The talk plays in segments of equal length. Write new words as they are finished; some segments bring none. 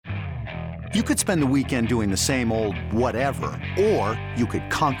You could spend the weekend doing the same old whatever, or you could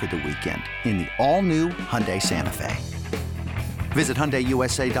conquer the weekend in the all-new Hyundai Santa Fe. Visit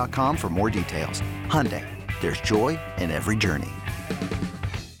HyundaiUSA.com for more details. Hyundai, there's joy in every journey.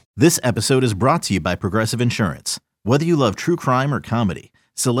 This episode is brought to you by Progressive Insurance. Whether you love true crime or comedy,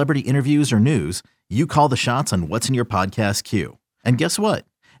 celebrity interviews or news, you call the shots on what's in your podcast queue. And guess what?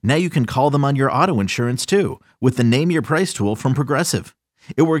 Now you can call them on your auto insurance too with the Name Your Price tool from Progressive.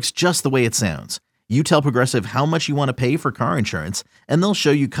 It works just the way it sounds. You tell Progressive how much you want to pay for car insurance, and they'll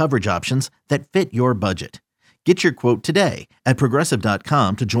show you coverage options that fit your budget. Get your quote today at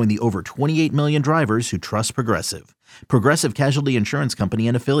Progressive.com to join the over 28 million drivers who trust Progressive. Progressive Casualty Insurance Company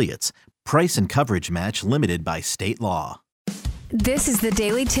and Affiliates. Price and coverage match limited by state law. This is the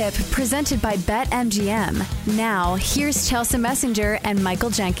Daily Tip presented by BetMGM. Now, here's Chelsea Messenger and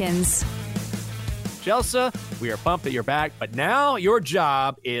Michael Jenkins. Chelsea, we are pumped that you're back, but now your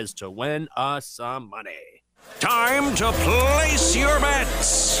job is to win us some money. Time to place your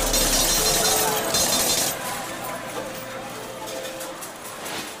bets.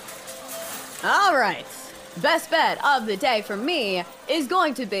 All right. Best bet of the day for me is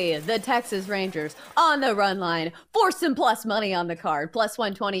going to be the Texas Rangers on the run line for some plus money on the card, plus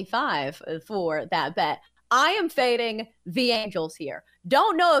 125 for that bet. I am fading the Angels here.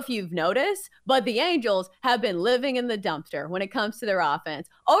 Don't know if you've noticed, but the Angels have been living in the dumpster when it comes to their offense.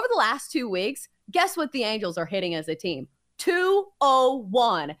 Over the last 2 weeks, guess what the Angels are hitting as a team?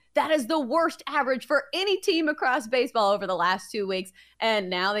 201. That is the worst average for any team across baseball over the last 2 weeks. And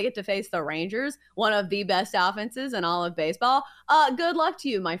now they get to face the Rangers, one of the best offenses in all of baseball. Good luck to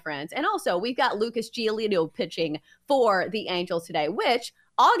you, my friends. And also, we've got Lucas Giolito pitching for the Angels today, which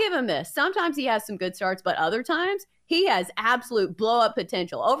I'll give him this. Sometimes he has some good starts, but other times he has absolute blow-up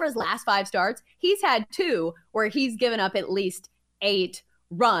potential. Over his last 5 starts, he's had 2 where he's given up at least 8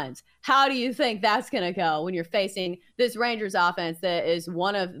 runs. How do you think that's going to go when you're facing this Rangers offense that is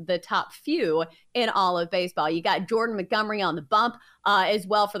one of the top few in all of baseball? You got Jordan Montgomery on the bump as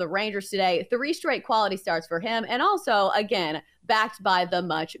well for the Rangers today. 3 straight quality starts for him. And also, again, backed by the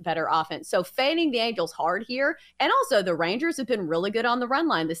much better offense. So fading the Angels hard here. And also the Rangers have been really good on the run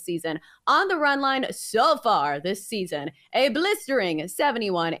line this season. On the run line so far this season, a blistering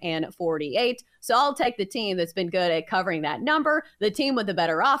 71-48. So I'll take the team that's been good at covering that number, the team with the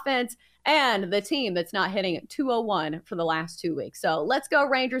better offense, and the team that's not hitting 201 for the last 2 weeks. So let's go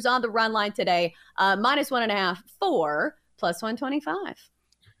Rangers on the run line today. Minus 1.5 for plus 125.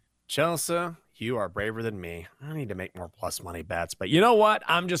 Chelsea, you are braver than me. I need to make more plus money bets, but you know what?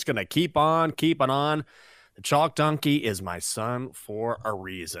 I'm just going to keep on keeping on. The Chalk Donkey is my son for a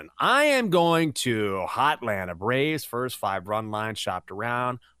reason. I am going to Hotlanta Braves, first 5 run line shopped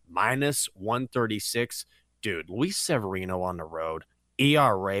around, minus 136. Dude, Luis Severino on the road,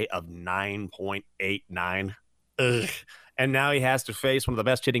 ERA of 9.89. Ugh. And now he has to face one of the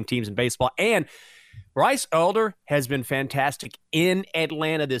best hitting teams in baseball. And Bryce Elder has been fantastic in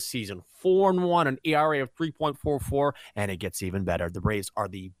Atlanta this season. 4-1, an ERA of 3.44, and it gets even better. The Braves are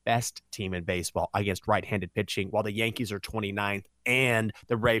the best team in baseball against right-handed pitching, while the Yankees are 29th, and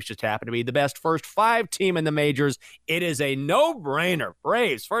the Braves just happen to be the best first 5 team in the majors. It is a no-brainer.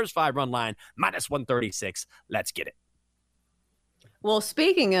 Braves, first 5 run line, minus 136. Let's get it. Well,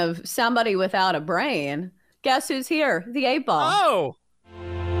 speaking of somebody without a brain, guess who's here? The 8-Ball. Oh!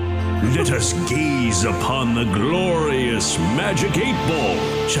 Let us gaze upon the glorious magic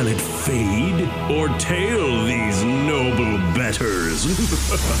 8-ball. Shall it fade or tail these noble betters?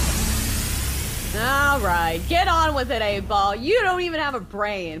 All right, get on with it, 8-Ball. You don't even have a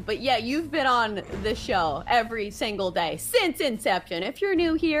brain, but yet you've been on the show every single day since inception. If you're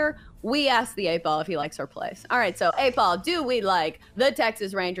new here, we asked the 8-Ball if he likes our plays. All right, so 8-Ball, do we like the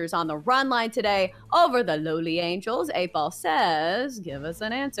Texas Rangers on the run line today over the lowly Angels? 8-Ball says, give us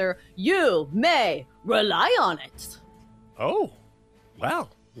an answer. You may rely on it. Oh,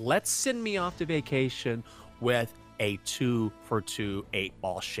 well, let's send me off to vacation with a 2-for-2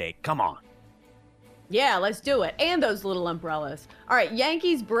 8-ball shake. Come on. Yeah, let's do it. And those little umbrellas. All right,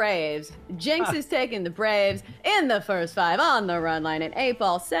 Yankees, Braves. Jinx is taking the Braves in the first 5 on the run line. And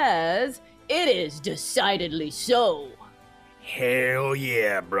 8-Ball says, it is decidedly so. Hell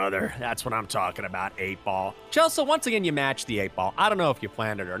yeah, brother. That's what I'm talking about, 8-Ball. Chelsea, once again, you matched the 8-Ball. I don't know if you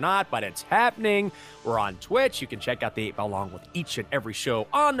planned it or not, but it's happening. We're on Twitch. You can check out the 8-Ball along with each and every show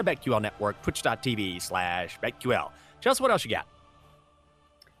on the BetQL network, twitch.tv/BetQL. Chelsea, what else you got?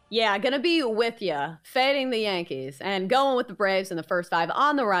 Yeah, gonna be with you, fading the Yankees and going with the Braves in the first 5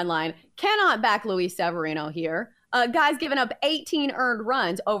 on the run line. Cannot back Luis Severino here. Guy's given up 18 earned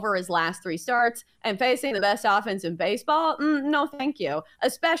runs over his last 3 starts, and facing the best offense in baseball? No, thank you.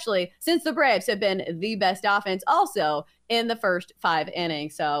 Especially since the Braves have been the best offense also in the first 5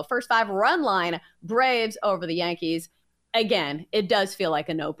 innings. So first 5 run line, Braves over the Yankees. Again, it does feel like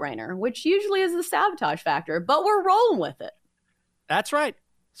a no-brainer, which usually is the sabotage factor, but we're rolling with it. That's right.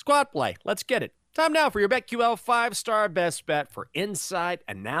 Squad play. Let's get it. Time now for your BetQL 5-star best bet for insight,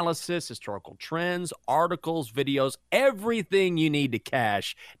 analysis, historical trends, articles, videos, everything you need to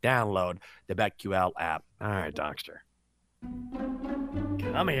cash. Download the BetQL app. All right, Dockster.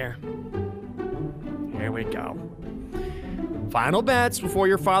 Come here. Here we go. Final bets before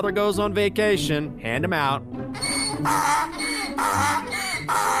your father goes on vacation. Hand them out.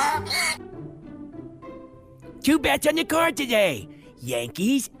 2 bets on the card today.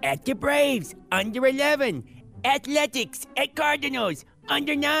 Yankees at the Braves, under 11. Athletics at Cardinals,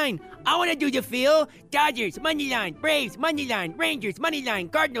 under 9. I want to do the feel. Dodgers, money line. Braves, money line. Rangers, money line.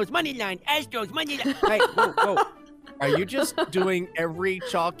 Cardinals, money line. Astros, money line. Hey, whoa. Are you just doing every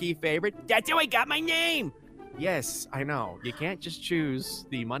chalky favorite? That's how I got my name. Yes, I know. You can't just choose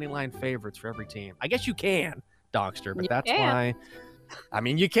the moneyline favorites for every team. I guess you can, Dockster, but that's why. I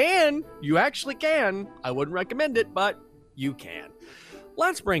mean, you can. You actually can. I wouldn't recommend it, but you can.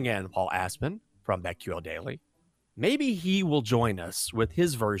 Let's bring in Paul Aspen from BetQL Daily. Maybe he will join us with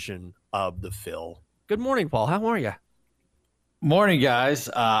his version of the fill. Good morning, Paul. How are you? Morning, guys.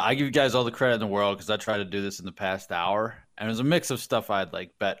 I give you guys all the credit in the world because I tried to do this in the past hour, and it was a mix of stuff I'd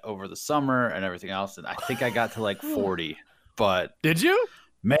like bet over the summer and everything else, and I think I got to like 40. But did you?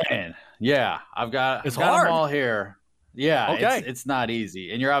 Man, yeah, I've got hard. Them all here. Yeah, okay. It's not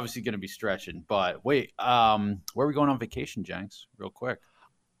easy, and you're obviously going to be stretching. But wait, where are we going on vacation, Jenks? Real quick.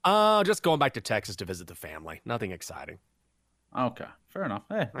 Just going back to Texas to visit the family. Nothing exciting. Okay, fair enough.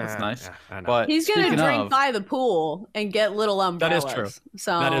 Hey, that's nice. Yeah, but he's going to drink by the pool and get little umbrellas. That is true.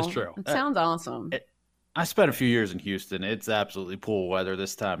 So that is true. It sounds awesome. I spent a few years in Houston. It's absolutely pool weather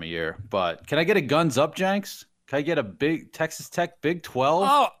this time of year. But can I get a guns up, Jenks? Can I get a big Texas Tech Big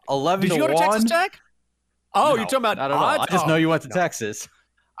 12? 11 did you go to Texas Tech? Oh, no, you're talking about not at all. I just know you went to Texas.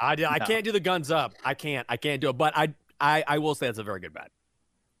 I can't do the guns up. I can't do it. But I will say it's a very good bet.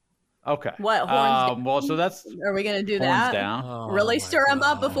 Okay. What, horns down? Well, so that's are we going to do horns that? Down. Really stir him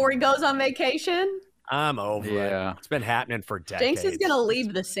up before he goes on vacation? I'm over it. It's been happening for decades. Jenks is going to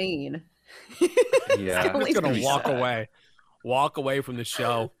leave the scene. Yeah. I'm just going to walk away. Walk away from the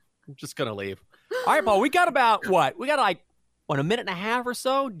show. I'm just going to leave. All right, Paul, we got about what? We got like, a minute and a half or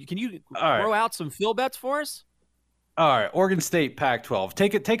so? Can you throw out some fill bets for us? All right, Oregon State Pac-12.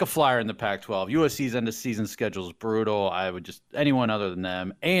 Take a flyer in the Pac-12. USC's end of season schedule is brutal. I would just anyone other than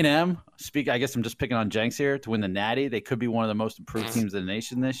them. A&M. I guess I'm just picking on Jenks here to win the Natty. They could be one of the most improved teams in the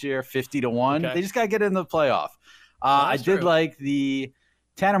nation this year. 50-1. Okay. They just got to get in the playoff. I did like the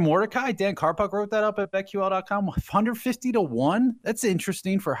Tanner Mordecai. Dan Karpuk wrote that up at BetQL.com. 150-1. That's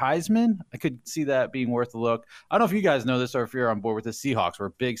interesting for Heisman. I could see that being worth a look. I don't know if you guys know this or if you're on board with the Seahawks. We're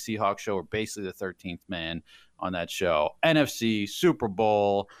a big Seahawks show. We're basically the 13th man on that show. NFC, Super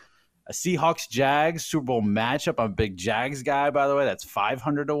Bowl, a Seahawks-Jags Super Bowl matchup. I'm a big Jags guy, by the way. That's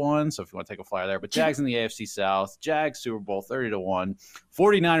 500-1, so if you want to take a flyer there. But Jags in the AFC South, Jags Super Bowl 30-1.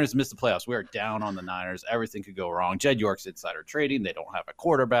 49ers missed the playoffs. We are down on the Niners. Everything could go wrong. Jed York's insider trading. They don't have a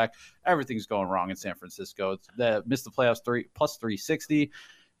quarterback. Everything's going wrong in San Francisco. They missed the playoffs plus 360.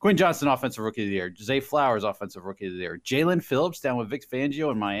 Quinn Johnson, Offensive Rookie of the Year. Zay Flowers, Offensive Rookie of the Year. Jalen Phillips down with Vic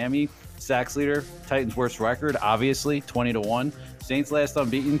Fangio in Miami. Sacks leader. Titans' worst record, obviously, 20-1. Saints last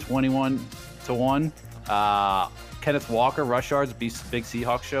unbeaten, 21-1. Kenneth Walker, rush yards, big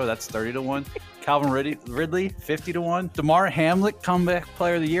Seahawks show. That's 30-1. Calvin Ridley, 50-1. DeMar Hamlet, comeback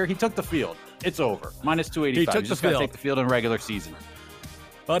player of the year. He took the field. It's over. Minus 285. He took you just the got to field. take the field in regular season.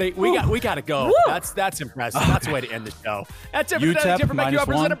 Buddy, we got to go. Woo. That's impressive. That's a way to end the show. That's it for today. UTEP, For minus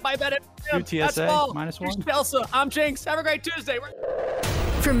presented by BetMGM. That's UTSA, Paul. minus Here's 1. Chelsea. I'm Jenks. Have a great Tuesday.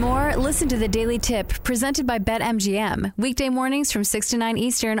 For more, listen to the Daily Tip presented by BetMGM. Weekday mornings from 6 to 9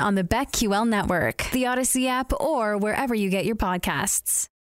 Eastern on the BetQL network, the Odyssey app, or wherever you get your podcasts.